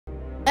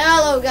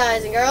Hello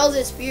guys and girls,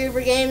 it's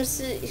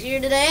PureReaperGames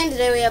here today, and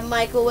today we have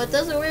Michael with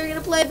us, and we're going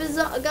to play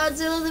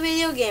Godzilla the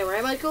video game,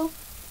 right Michael?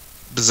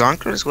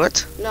 Bazonkers?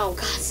 What? No,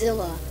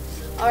 Godzilla.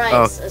 Alright,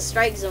 oh. It's a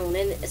strike zone,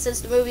 and since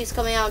the movie's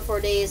coming out in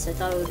 4 days, I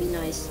thought it would be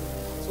nice.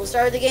 So we'll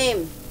start with the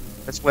game.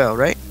 That's well,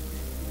 right?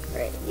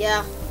 Right,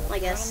 yeah, I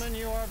guess.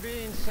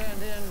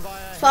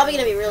 It's probably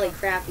going to be really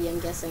crappy, I'm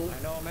guessing.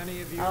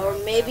 Or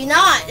maybe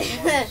not.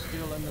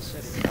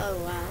 Oh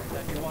wow.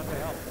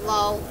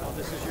 Lol.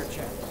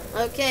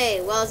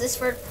 Okay, well, is this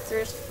for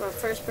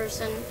first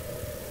person?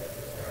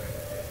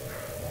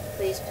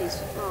 Please,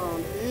 please. Oh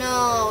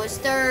no, it's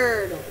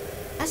third.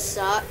 That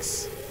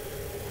sucks.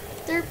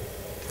 Third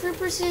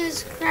person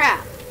is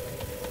crap.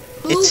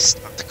 Who? It's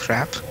not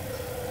crap.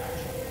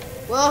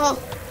 Whoa.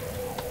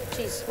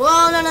 Jeez.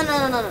 Whoa, no.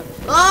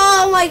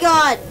 Oh my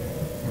god.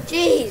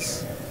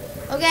 Jeez.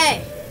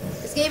 Okay.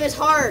 This game is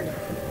hard.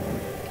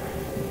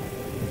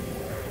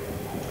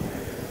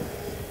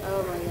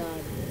 Oh my god.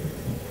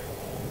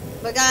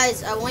 But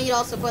guys, I want you to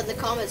also put in the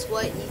comments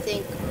what you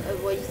think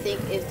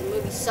if the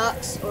movie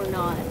sucks or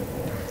not.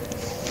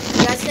 If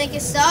you guys think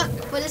it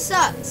sucked, put it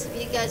sucks. If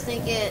you guys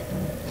think it,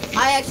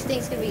 I actually think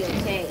it's gonna be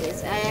okay.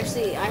 I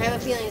have a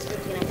feeling it's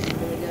gonna actually be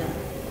really good.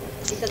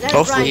 Because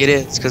hopefully it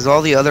is, because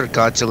all the other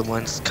Godzilla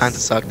ones kind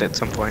of sucked at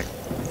some point.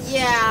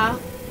 Yeah.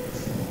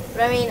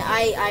 But I mean,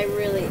 I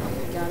really, oh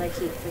my god, I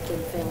keep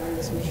freaking failing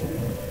this mission.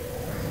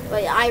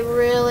 But I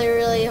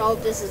really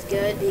hope this is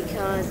good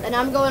because, and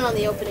I'm going on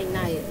the opening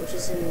night, which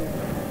is in,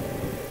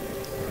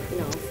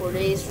 4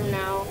 days from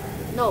now.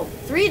 No,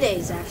 3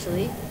 days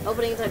actually.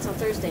 Opening night's on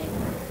Thursday.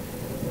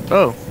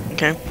 Oh,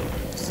 okay.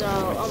 So,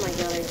 oh my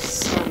god, I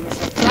just saw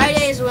myself.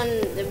 Friday is when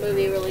the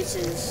movie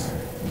releases,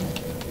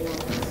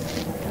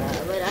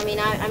 but I mean,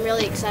 I'm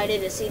really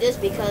excited to see this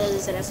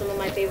because it has some of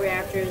my favorite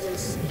actors and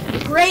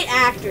great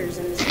actors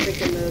in this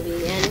freaking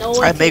movie, and no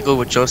one. I may go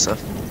with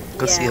Joseph.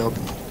 Concealed.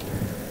 Yeah.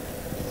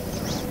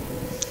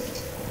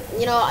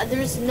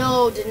 There's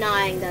no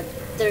denying that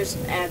there's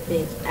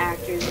epic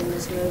actors in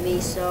this movie,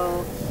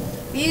 so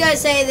if you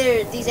guys say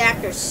these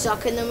actors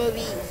suck in the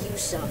movie, you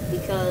suck,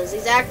 because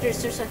these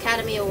actors, there's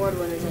Academy Award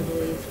winners, I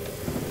believe.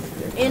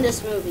 They're in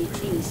this movie,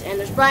 jeez. And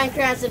there's Bryan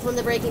Cranston from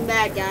the Breaking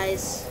Bad,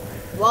 guys.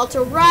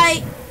 Walter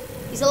White,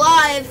 he's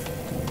alive.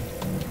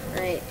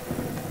 Right.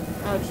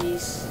 Oh,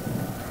 jeez.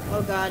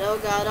 Oh, God, oh,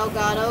 God, oh,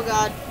 God, oh,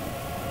 God.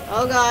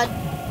 Oh, God,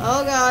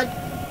 oh, God.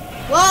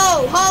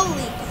 Whoa,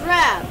 holy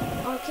crap.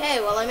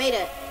 Okay, well, I made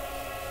it.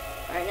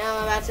 Alright, now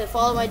I'm about to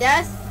follow my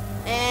death,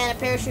 and a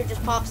parachute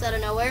just pops out of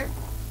nowhere.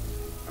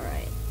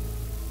 Alright.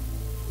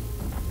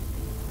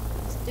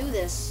 Let's do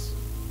this.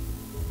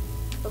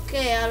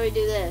 Okay, how do we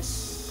do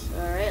this?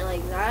 Alright,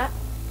 like that.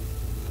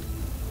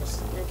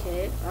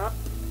 Okay, up.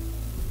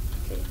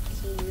 Okay,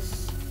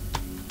 keys.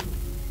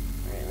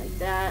 Alright, like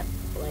that.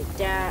 Like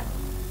that.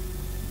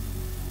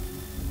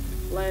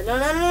 Like, no.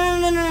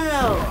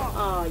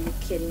 Oh, you're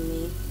kidding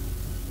me.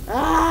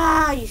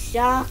 Ah, you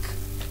suck.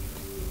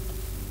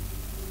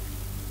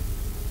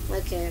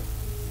 Okay.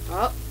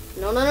 Oh.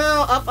 No.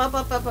 Up.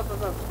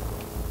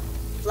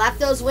 Flap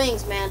those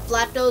wings, man.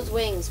 Flap those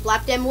wings.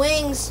 Flap them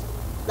wings.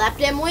 Flap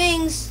them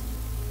wings.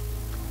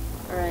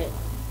 Alright.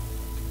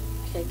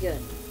 Okay, good.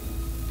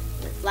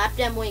 Flap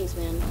them wings,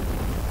 man.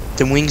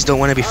 Them wings don't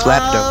want to be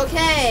flapped though.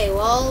 Okay,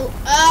 well.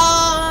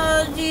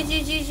 Oh,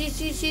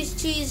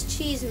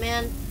 cheese,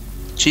 man.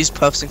 Cheese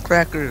puffs and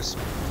crackers.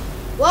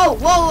 Whoa.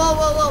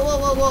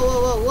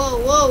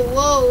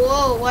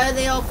 Why are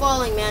they all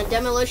falling, man?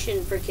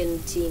 Demolition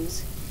freaking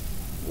teams.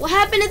 What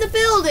happened to the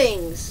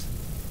buildings?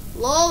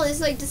 Lol, it's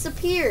like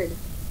disappeared.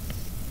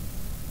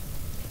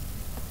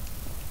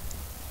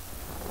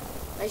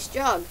 Nice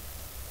job.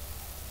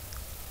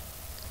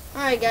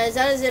 Alright guys,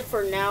 that is it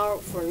for now,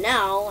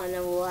 and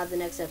then we'll have the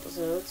next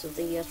episode. So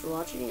thank you guys for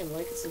watching, and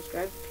like and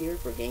subscribe to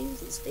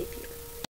PureReaperGames, and stay pure.